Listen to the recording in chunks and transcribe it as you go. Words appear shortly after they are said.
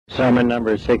Sermon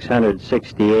number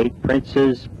 668,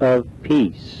 Princes of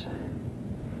Peace.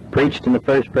 Preached in the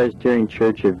First Presbyterian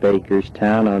Church of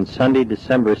Bakerstown on Sunday,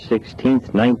 December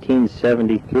 16th,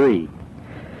 1973.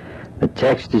 The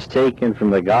text is taken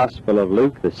from the Gospel of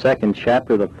Luke, the 2nd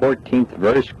chapter, the 14th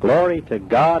verse. Glory to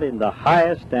God in the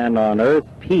highest, and on earth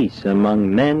peace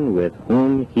among men with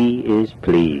whom he is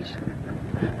pleased.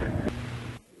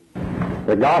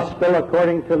 The Gospel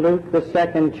according to Luke, the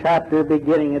 2nd chapter,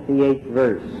 beginning at the 8th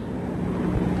verse.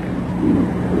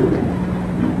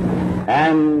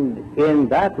 And in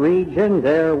that region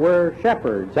there were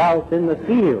shepherds out in the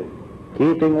field,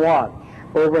 keeping watch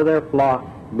over their flock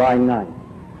by night.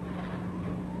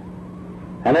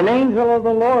 And an angel of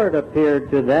the Lord appeared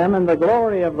to them, and the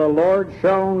glory of the Lord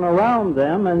shone around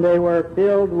them, and they were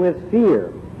filled with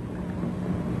fear.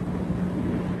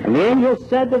 And the angel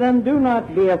said to them, "Do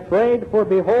not be afraid, for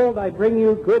behold, I bring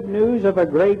you good news of a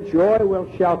great joy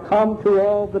which shall come to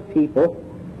all the people.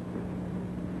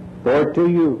 For to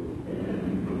you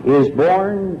is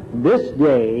born this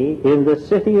day in the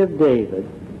city of David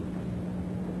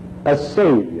a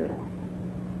Savior,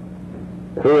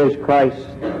 who is Christ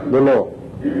the Lord.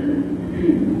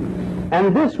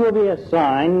 And this will be a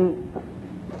sign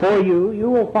for you. You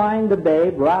will find the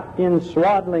babe wrapped in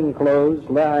swaddling clothes,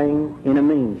 lying in a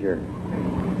manger."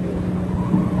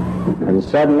 And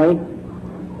suddenly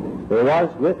there was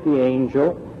with the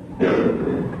angel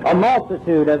a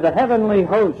multitude of the heavenly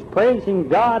host, praising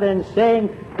God and saying,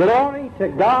 "Glory to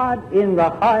God in the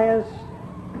highest,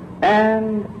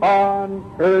 and on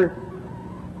earth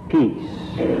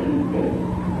peace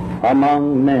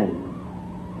among men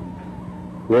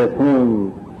with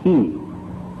whom he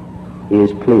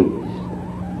is pleased."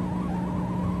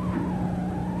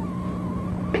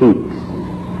 Peace.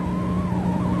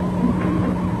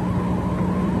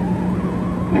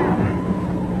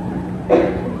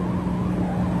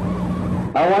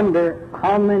 I wonder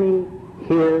how many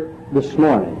here this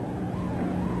morning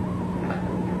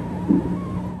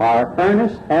are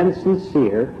earnest and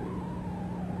sincere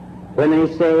when they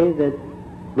say that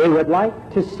they would like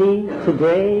to see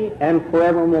today and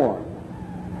forevermore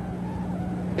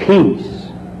peace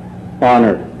on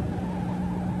earth.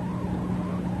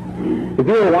 If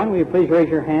you are one, will you please raise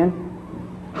your hand?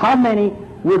 How many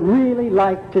would really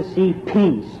like to see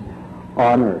peace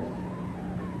on earth?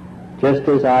 Just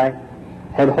as I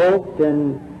had hoped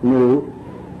and knew,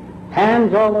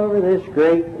 hands all over this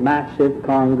great, massive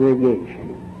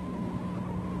congregation.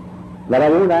 But I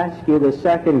won't ask you the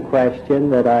second question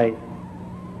that I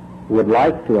would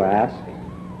like to ask.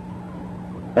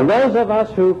 And those of us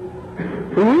who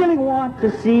really want to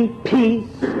see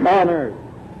peace on earth,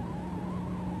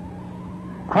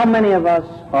 how many of us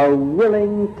are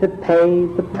willing to pay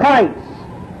the price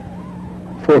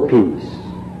for peace?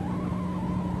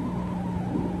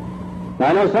 Now,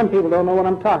 I know some people don't know what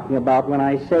I'm talking about when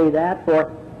I say that,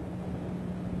 for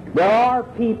there are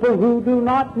people who do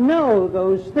not know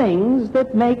those things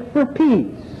that make for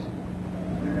peace.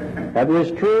 That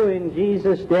was true in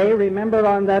Jesus' day. Remember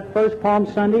on that first Palm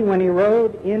Sunday when he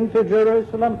rode into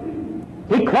Jerusalem,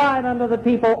 he cried unto the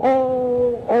people,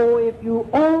 oh, if you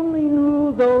only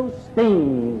knew those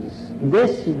things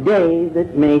this day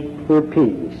that make for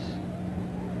peace."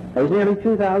 That was nearly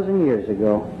 2,000 years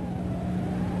ago.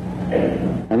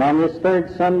 And on this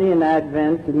third Sunday in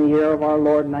Advent in the year of our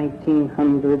Lord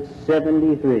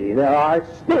 1973, there are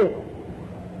still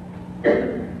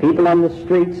people on the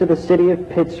streets of the city of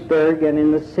Pittsburgh and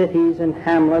in the cities and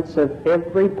hamlets of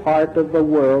every part of the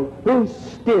world who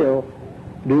still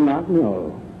do not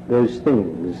know those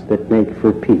things that make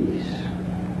for peace.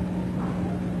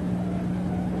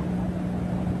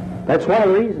 That's one of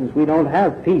the reasons we don't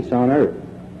have peace on earth.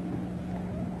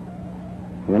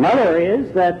 Another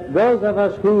is that those of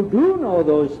us who do know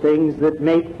those things that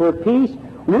make for peace,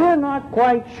 we're not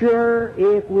quite sure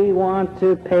if we want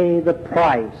to pay the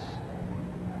price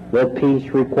that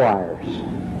peace requires.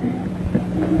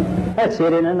 That's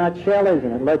it in a nutshell,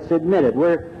 isn't it? Let's admit it.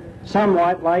 We're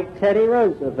somewhat like Teddy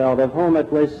Roosevelt, of whom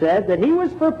it was said that he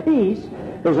was for peace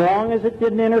as long as it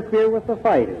didn't interfere with the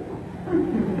fighting.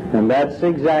 And that's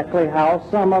exactly how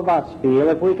some of us feel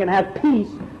if we can have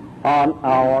peace on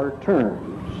our terms.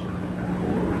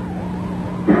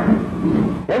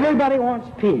 Everybody wants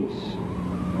peace,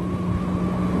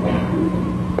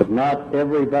 but not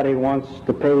everybody wants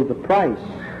to pay the price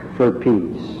for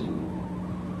peace.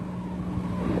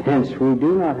 Hence, we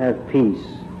do not have peace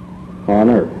on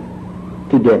earth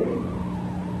today.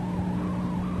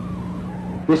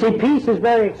 You see, peace is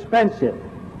very expensive.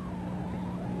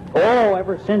 Oh,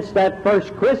 ever since that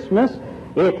first Christmas,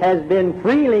 It has been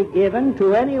freely given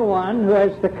to anyone who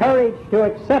has the courage to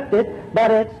accept it, but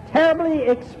it's terribly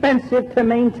expensive to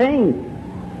maintain.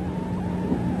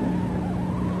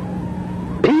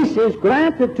 Peace is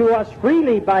granted to us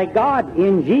freely by God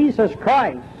in Jesus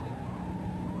Christ,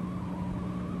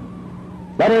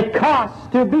 but it costs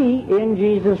to be in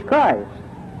Jesus Christ.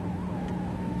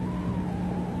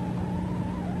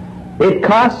 It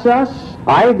costs us,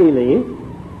 I believe,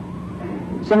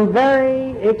 some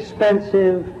very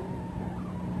expensive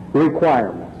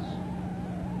requirements.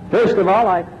 First of all,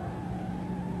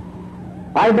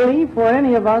 I believe for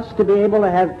any of us to be able to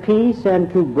have peace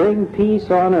and to bring peace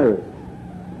on earth,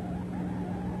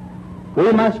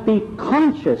 we must be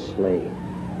consciously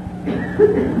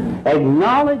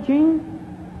acknowledging,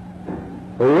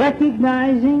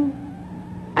 recognizing,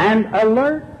 and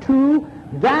alert to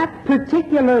that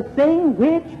particular thing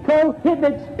which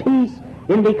prohibits peace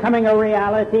in becoming a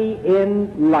reality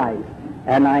in life.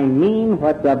 And I mean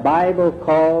what the Bible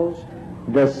calls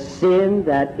the sin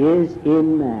that is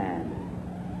in man.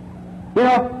 You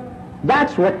know,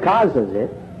 that's what causes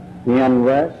it. The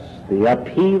unrest, the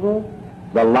upheaval,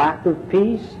 the lack of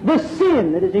peace, the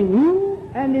sin that is in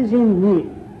you and is in me.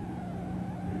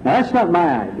 Now, that's not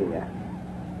my idea.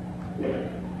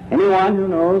 Anyone who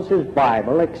knows his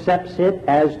Bible accepts it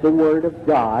as the Word of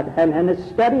God and has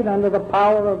studied under the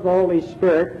power of the Holy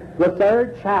Spirit the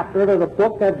 3rd chapter of the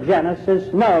book of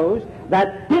Genesis knows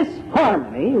that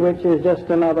disharmony, which is just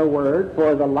another word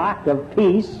for the lack of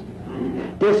peace,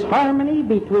 disharmony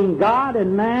between God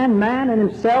and man, man and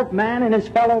himself, man and his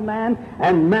fellow man,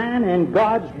 and man and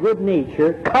God's good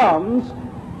nature comes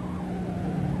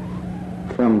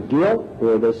from guilt,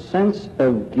 or the sense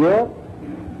of guilt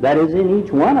that is in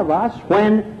each one of us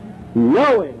when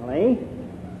knowingly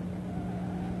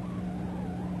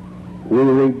we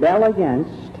rebel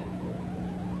against,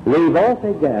 revolt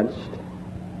against,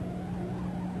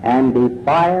 and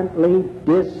defiantly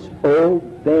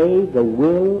disobey the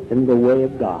will and the way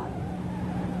of God.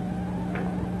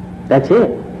 That's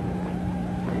it.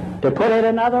 To put it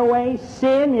another way,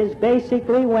 sin is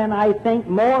basically when I think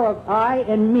more of I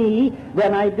and me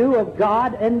than I do of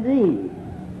God and thee.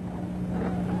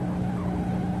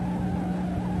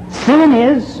 Sin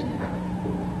is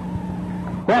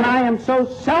when I am so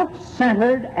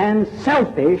self-centered and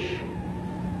selfish,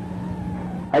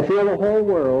 I feel the whole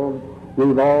world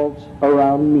revolves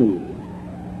around me.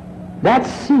 That's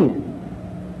sin.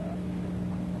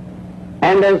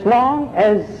 And as long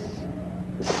as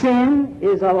sin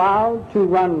is allowed to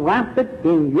run rampant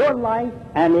in your life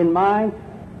and in mine,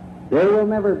 there will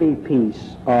never be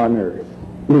peace on earth.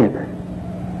 Never.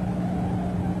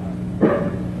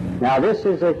 Now, this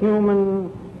is a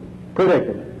human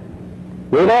predicament.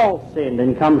 We've all sinned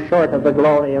and come short of the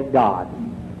glory of God.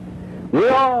 We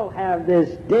all have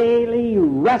this daily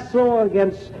wrestle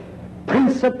against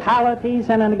principalities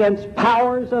and against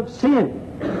powers of sin.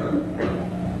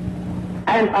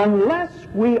 And unless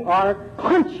we are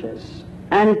conscious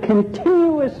and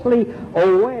continuously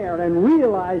aware and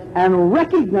realize and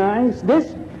recognize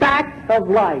this fact of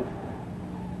life,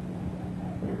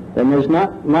 then there's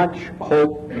not much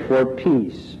hope for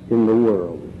peace in the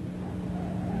world.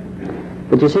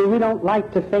 But you see, we don't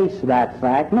like to face that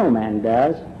fact. No man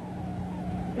does.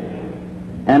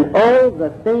 And oh, the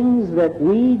things that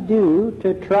we do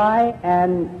to try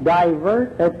and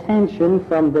divert attention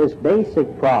from this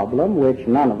basic problem, which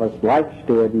none of us likes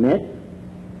to admit,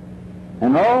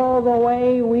 and all the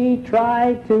way we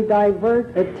try to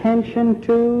divert attention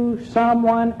to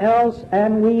someone else,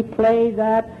 and we play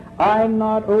that I'm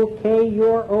not okay,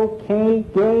 you're okay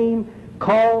game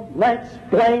called let's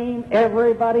blame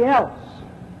everybody else.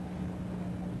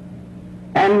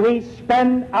 And we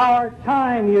spend our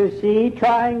time, you see,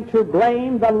 trying to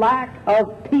blame the lack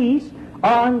of peace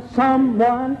on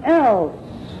someone else.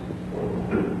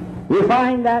 We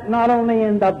find that not only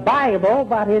in the Bible,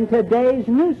 but in today's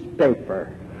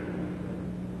newspaper.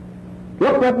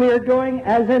 Look what we are doing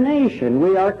as a nation.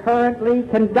 We are currently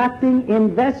conducting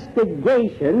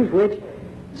investigations which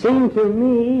seem to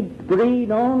me breed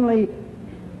only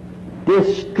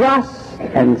distrust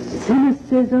and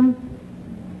cynicism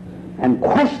and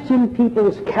question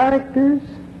people's characters.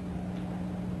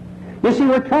 You see,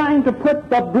 we're trying to put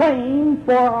the blame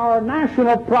for our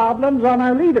national problems on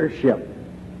our leadership.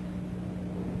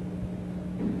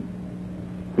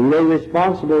 Be they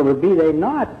responsible or be they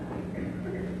not,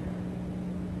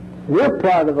 we're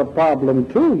part of the problem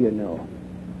too, you know.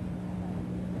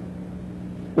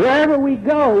 Wherever we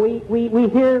go, we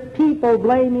hear people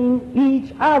blaming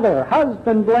each other.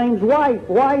 Husband blames wife,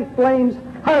 wife blames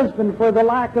husband for the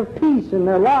lack of peace in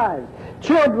their lives.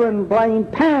 Children blame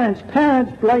parents,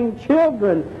 parents blame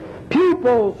children,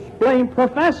 pupils blame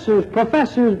professors,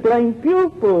 professors blame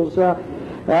pupils.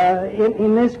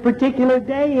 In this particular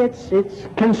day, it's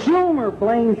consumer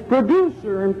blames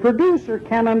producer, and producer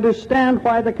can't understand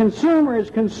why the consumer is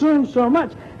consumed so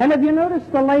much. And have you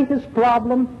noticed the latest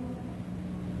problem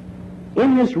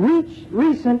in this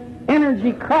recent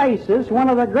energy crisis? One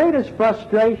of the greatest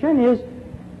frustration is,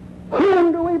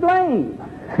 whom do we blame?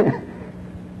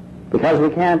 Because we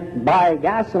can't buy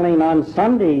gasoline on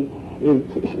Sunday,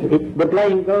 the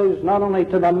blame goes not only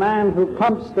to the man who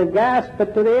pumps the gas,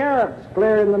 but to the Arabs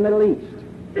clear in the Middle East.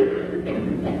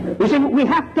 You see, we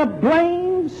have to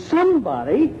blame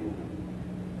somebody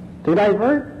to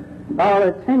divert our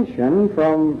attention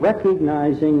from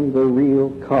recognizing the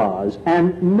real cause.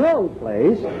 And no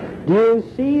place do you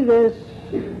see this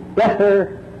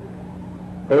better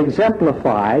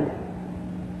exemplified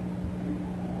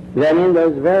than in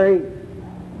those very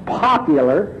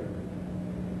popular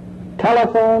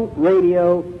telephone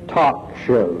radio talk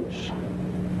shows.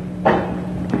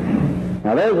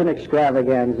 Now there's an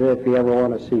extravaganza if you ever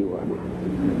want to see one.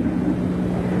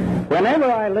 Whenever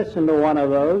I listen to one of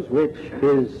those, which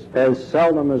is as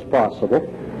seldom as possible,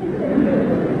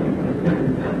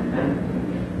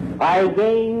 I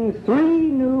gain three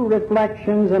new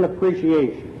reflections and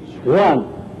appreciations. One,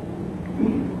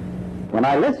 when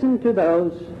I listen to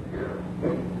those,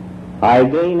 I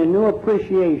gain a new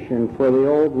appreciation for the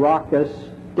old raucous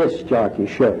disc jockey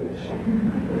shows.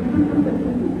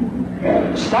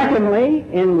 Secondly,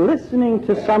 in listening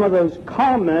to some of those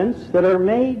comments that are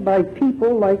made by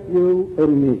people like you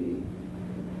and me,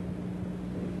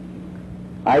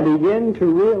 I begin to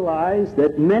realize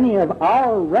that many of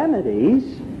our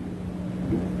remedies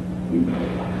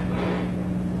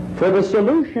for the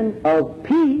solution of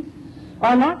peace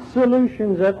are not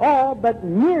solutions at all, but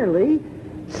merely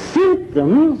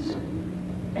symptoms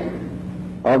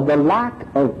of the lack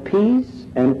of peace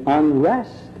and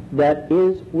unrest that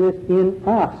is within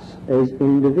us as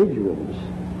individuals.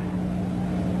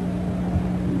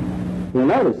 You'll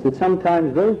notice that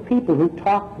sometimes those people who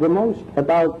talk the most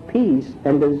about peace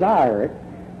and desire it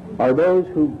are those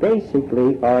who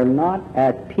basically are not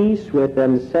at peace with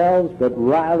themselves, but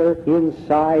rather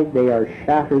inside they are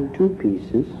shattered to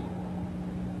pieces.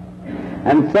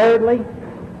 And thirdly,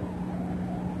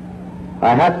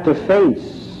 I have to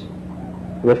face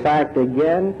the fact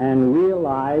again and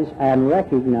realize and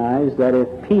recognize that if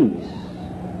peace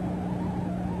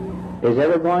is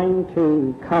ever going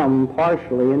to come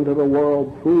partially into the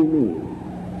world through me,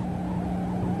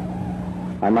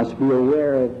 I must be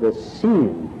aware of the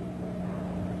sin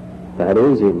that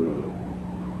is in me.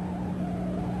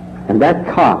 And that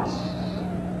costs.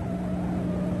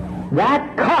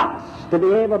 That costs to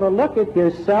be able to look at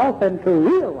yourself and to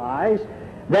realize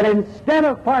that instead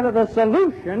of part of the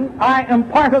solution, I am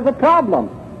part of the problem.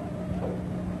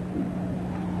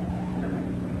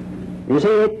 You see,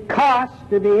 it costs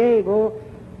to be able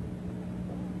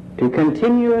to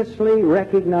continuously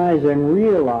recognize and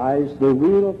realize the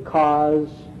real cause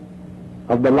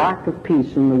of the lack of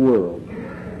peace in the world,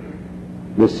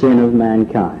 the sin of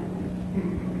mankind.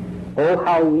 Oh,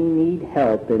 how we need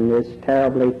help in this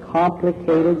terribly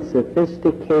complicated,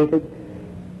 sophisticated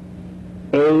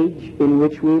age in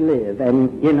which we live.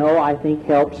 And, you know, I think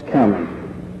help's coming.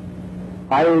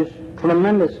 I was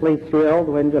tremendously thrilled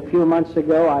when a few months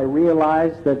ago I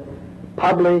realized that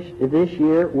published this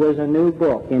year was a new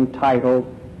book entitled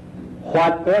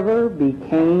Whatever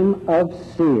Became of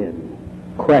Sin? ?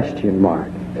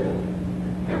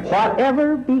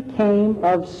 Whatever became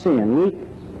of sin?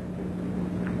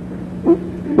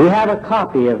 We have a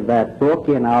copy of that book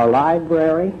in our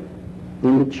library,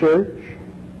 in the church,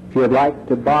 if you'd like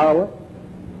to borrow it.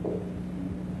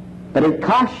 But it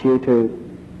costs you to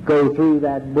go through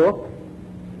that book.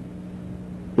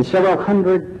 It's several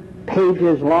hundred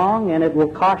pages long, and it will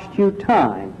cost you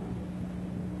time.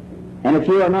 And if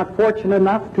you are not fortunate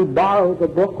enough to borrow the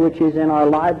book which is in our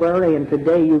library, and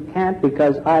today you can't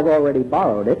because I've already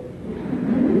borrowed it,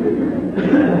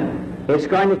 it's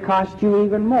going to cost you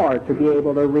even more to be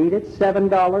able to read it,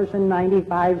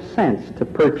 $7.95 to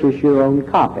purchase your own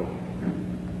copy.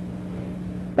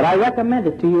 But I recommend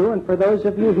it to you, and for those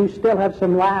of you who still have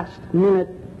some last-minute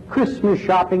Christmas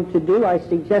shopping to do, I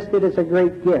suggest it as a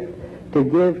great gift to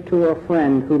give to a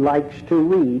friend who likes to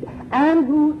read and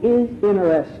who is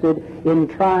interested in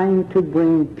trying to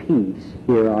bring peace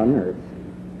here on earth.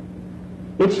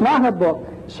 It's not a book,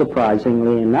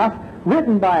 surprisingly enough,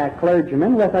 written by a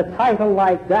clergyman with a title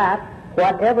like that,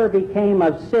 Whatever Became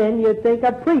of Sin. You'd think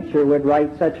a preacher would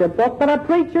write such a book, but a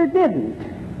preacher didn't.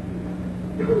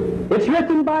 It's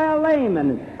written by a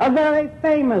layman, a very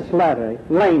famous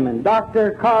layman,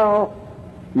 Dr. Karl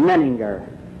Menninger,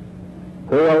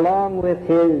 who, along with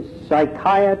his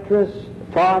psychiatrist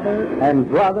father and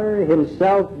brother,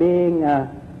 himself being a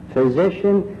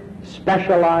physician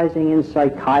specializing in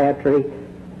psychiatry,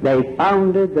 they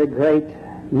founded the great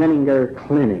Menninger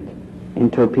Clinic in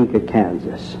Topeka,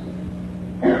 Kansas.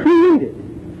 Read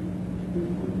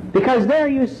it. Because there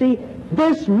you see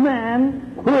this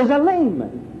man who is a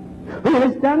layman, who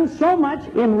has done so much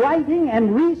in writing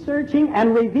and researching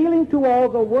and revealing to all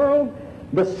the world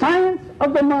the science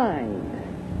of the mind.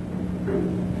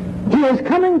 He is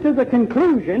coming to the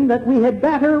conclusion that we had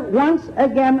better once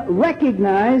again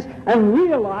recognize and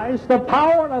realize the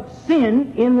power of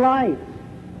sin in life.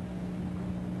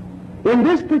 In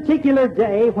this particular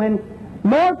day, when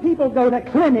more people go to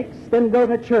clinics than go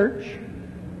to church,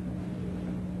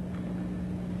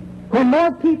 when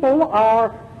more people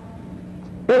are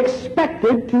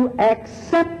expected to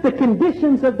accept the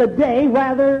conditions of the day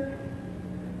rather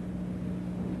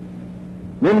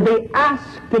than be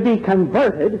asked to be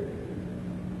converted,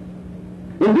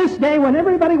 in this day when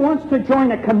everybody wants to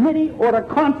join a committee or a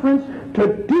conference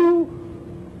to do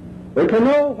or to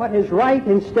know what is right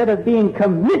instead of being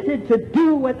committed to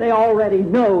do what they already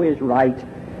know is right,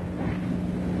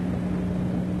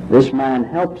 this man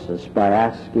helps us by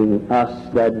asking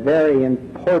us that very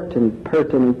important,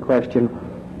 pertinent question,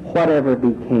 whatever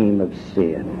became of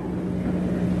sin?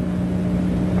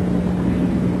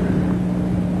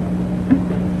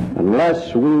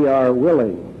 Unless we are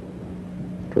willing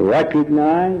to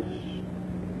recognize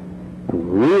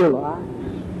and realize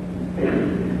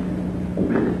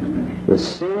the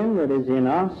sin that is in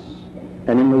us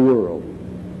and in the world,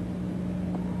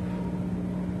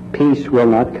 peace will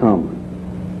not come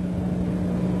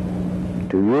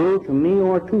to you, to me,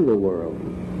 or to the world.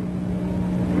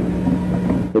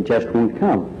 It just won't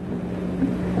come.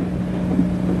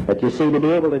 But you see, to be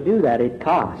able to do that, it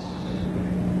costs.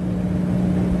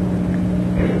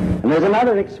 And there's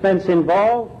another expense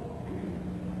involved.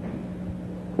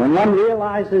 When one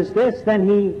realizes this, then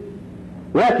he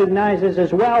recognizes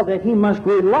as well that he must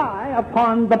rely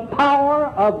upon the power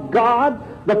of God,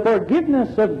 the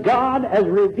forgiveness of God as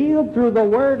revealed through the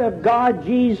Word of God,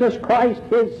 Jesus Christ,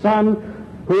 His Son,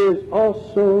 who is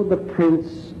also the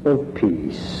Prince of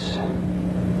Peace.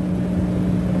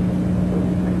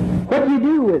 What do you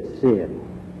do with sin?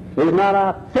 There's not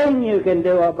a thing you can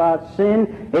do about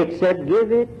sin except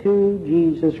give it to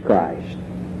Jesus Christ.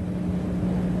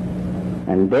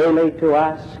 And daily to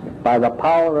ask by the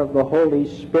power of the Holy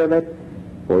Spirit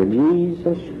for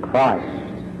Jesus Christ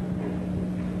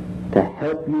to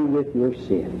help you with your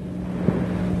sin.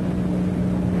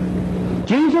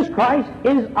 Jesus Christ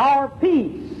is our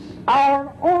peace,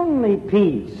 our only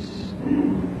peace.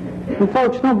 And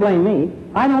folks, don't blame me.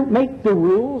 I don't make the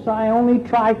rules. I only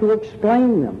try to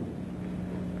explain them.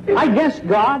 I guess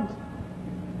God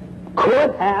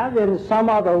could have, in some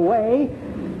other way,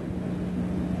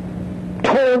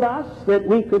 told us that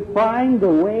we could find the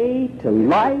way to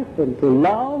life and to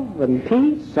love and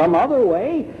peace some other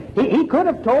way. He could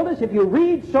have told us, if you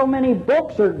read so many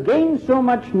books or gain so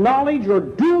much knowledge or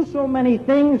do so many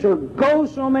things or go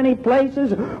so many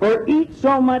places or eat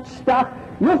so much stuff,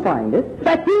 you'll find it.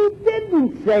 But He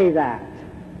didn't say that.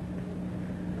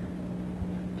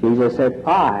 Jesus said,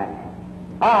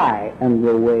 I am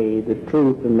the way, the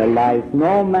truth, and the life.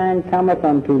 No man cometh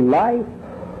unto life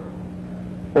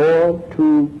or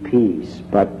to peace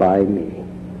but by me.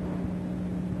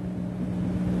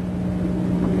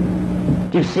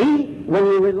 Do you see, when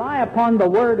you rely upon the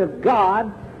Word of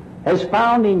God as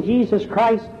found in Jesus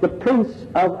Christ, the Prince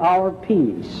of our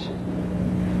peace,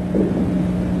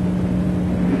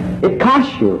 it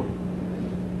costs you.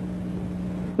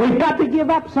 We've got to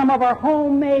give up some of our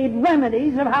homemade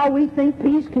remedies of how we think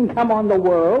peace can come on the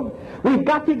world. We've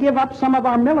got to give up some of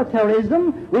our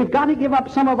militarism. We've got to give up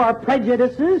some of our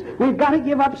prejudices. We've got to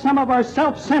give up some of our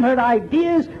self-centered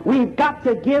ideas. We've got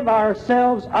to give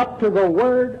ourselves up to the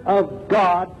Word of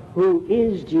God, who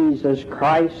is Jesus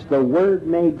Christ, the Word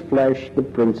made flesh, the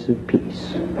Prince of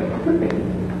Peace.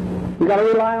 We've got to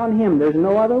rely on Him. There's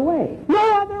no other way.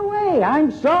 No other way.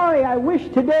 I'm sorry. I wish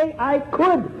today I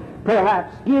could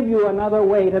perhaps give you another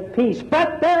way to peace,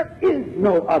 but there is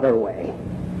no other way.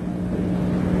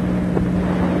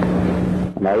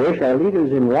 And I wish our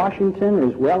leaders in Washington,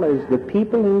 as well as the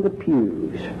people in the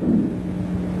pews,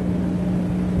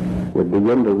 would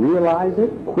begin to realize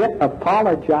it, quit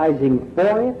apologizing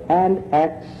for it, and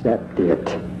accept it.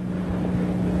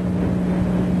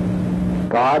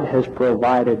 God has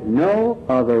provided no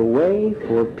other way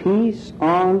for peace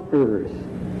on earth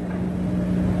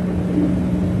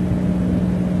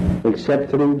except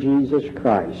through Jesus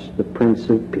Christ, the Prince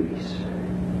of Peace.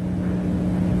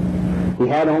 He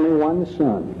had only one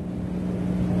Son,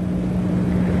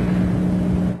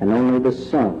 and only the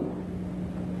Son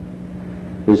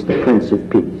is the Prince of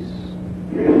Peace.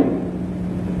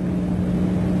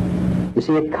 You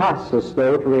see, it costs us,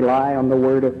 though, to rely on the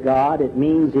Word of God. It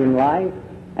means in life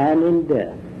and in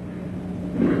death.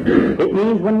 It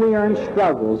means when we are in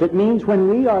struggles. It means when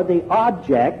we are the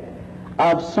object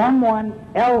of someone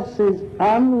else's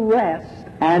unrest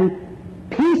and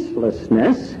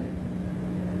peacelessness,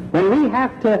 when we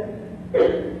have to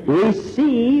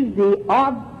receive the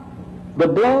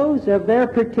blows of their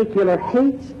particular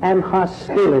hates and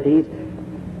hostilities,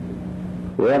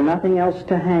 we have nothing else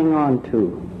to hang on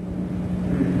to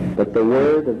but the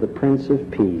word of the Prince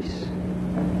of Peace.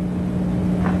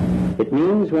 It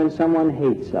means when someone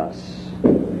hates us,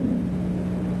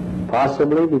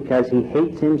 possibly because he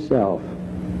hates himself,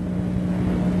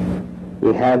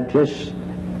 we have just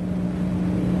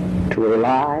to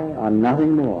rely on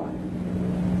nothing more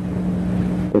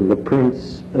than the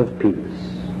Prince of Peace.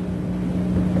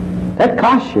 That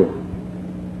costs you.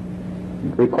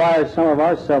 It requires some of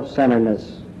our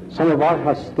self-centeredness, some of our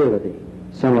hostility,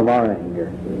 some of our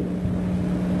anger.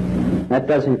 That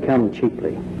doesn't come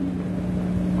cheaply.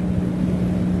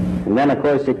 And then, of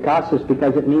course, it costs us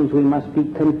because it means we must be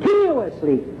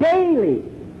continuously, daily,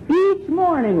 each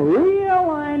morning,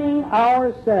 realigning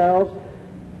ourselves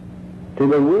to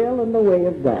the will and the way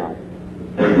of God.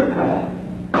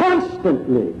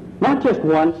 Constantly. Not just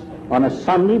once on a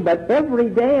Sunday, but every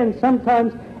day and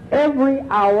sometimes every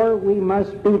hour we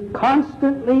must be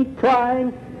constantly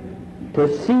trying to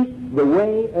seek the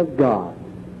way of God.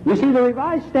 You see, the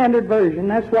Revised Standard Version,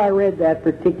 that's why I read that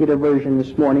particular version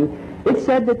this morning, it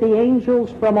said that the angels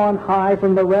from on high,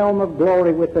 from the realm of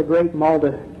glory with the great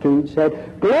multitude,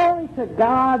 said, "Glory to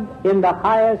God in the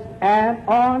highest, and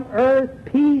on earth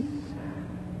peace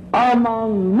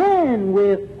among men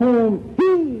with whom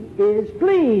He is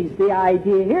pleased." The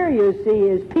idea here, you see,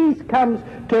 is peace comes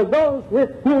to those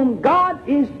with whom God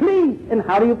is pleased. And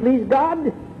how do you please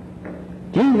God?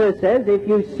 Jesus says, if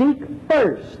you seek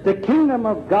first the kingdom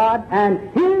of God and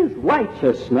His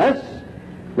righteousness,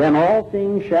 then all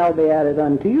things shall be added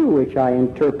unto you, which I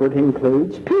interpret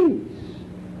includes peace.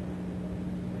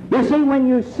 You see, when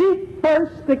you seek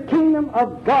first the kingdom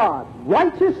of God,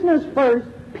 righteousness first,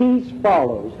 peace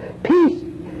follows. Peace,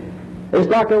 as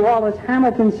Dr. Wallace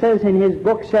Hamilton says in his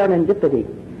book Serendipity,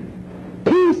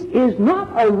 peace is not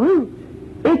a root,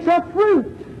 it's a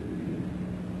fruit.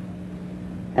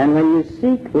 And when you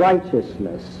seek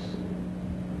righteousness,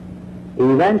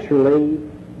 eventually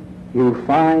you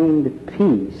find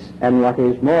peace, and what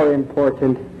is more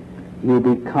important, you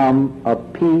become a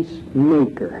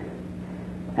peacemaker.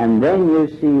 And then you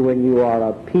see, when you are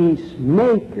a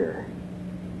peacemaker,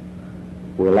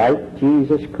 we're like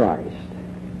Jesus Christ.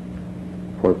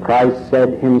 For Christ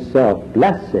said Himself,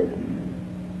 "Blessed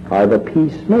are the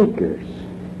peacemakers,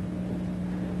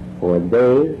 for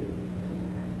they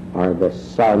are the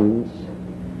sons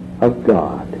of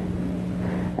God."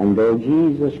 And though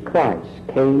Jesus Christ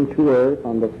came to earth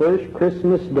on the first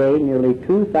Christmas day nearly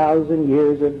 2,000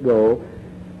 years ago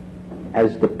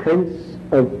as the Prince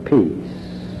of Peace,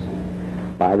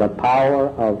 by the power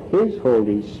of His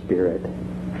Holy Spirit,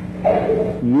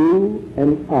 you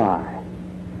and I,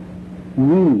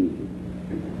 we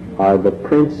are the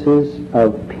princes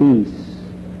of peace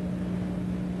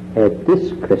at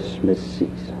this Christmas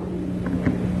season.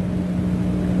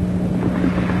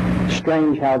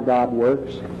 Strange how God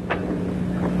works.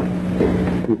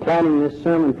 I've been planning this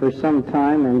sermon for some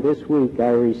time, and this week I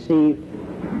received,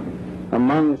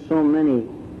 among so many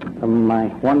of my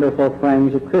wonderful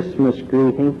friends, a Christmas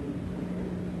greeting.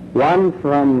 One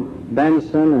from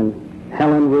Benson and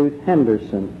Helen Ruth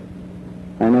Henderson.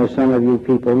 I know some of you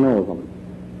people know them.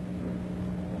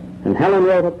 And Helen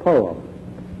wrote a poem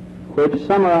which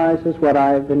summarizes what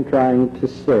I've been trying to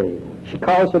say. She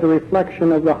calls it a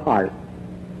reflection of the heart.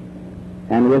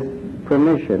 And with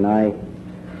permission, I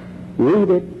read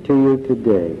it to you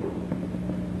today.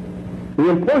 The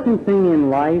important thing in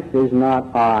life is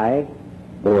not I,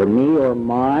 or me, or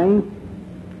mine.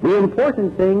 The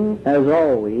important thing, as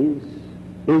always,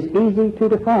 is easy to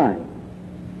define.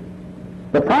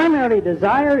 The primary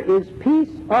desire is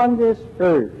peace on this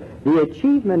earth. The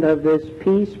achievement of this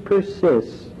peace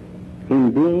persists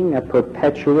in being a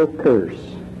perpetual curse.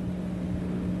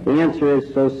 The answer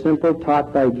is so simple,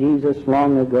 taught by Jesus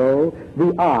long ago.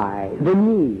 The I, the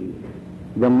me,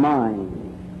 the mine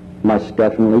must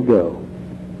definitely go.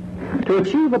 To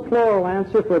achieve a plural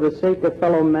answer for the sake of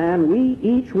fellow man, we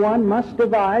each one must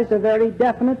devise a very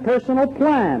definite personal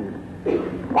plan.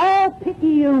 All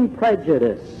picayune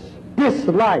prejudice,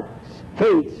 dislikes,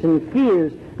 hates, and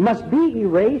fears must be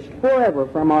erased forever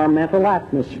from our mental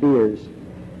atmospheres.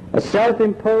 A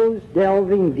self-imposed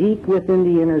delving deep within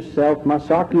the inner self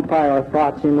must occupy our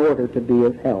thoughts in order to be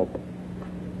of help.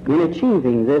 In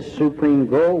achieving this supreme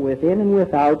goal within and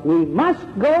without, we must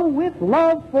go with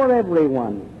love for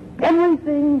everyone,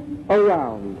 everything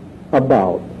around,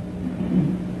 about.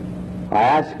 I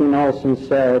ask in all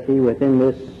sincerity within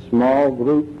this small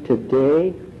group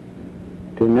today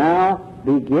to now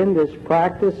begin this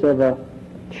practice of a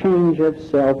change of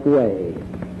self-way.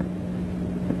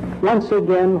 Once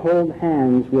again, hold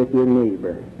hands with your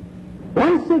neighbor.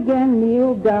 Once again,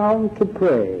 kneel down to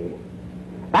pray.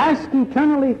 Ask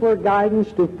eternally for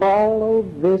guidance to follow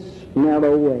this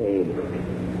narrow way.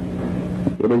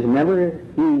 It is never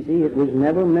easy, it was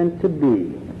never meant to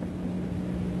be,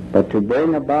 but to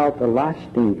bring about a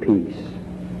lasting peace,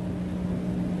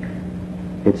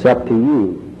 it's up to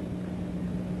you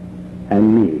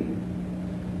and me.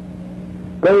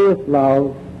 Go with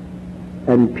love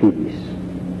and peace,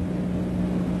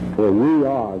 for we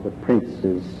are the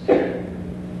princes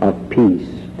of peace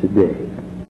today.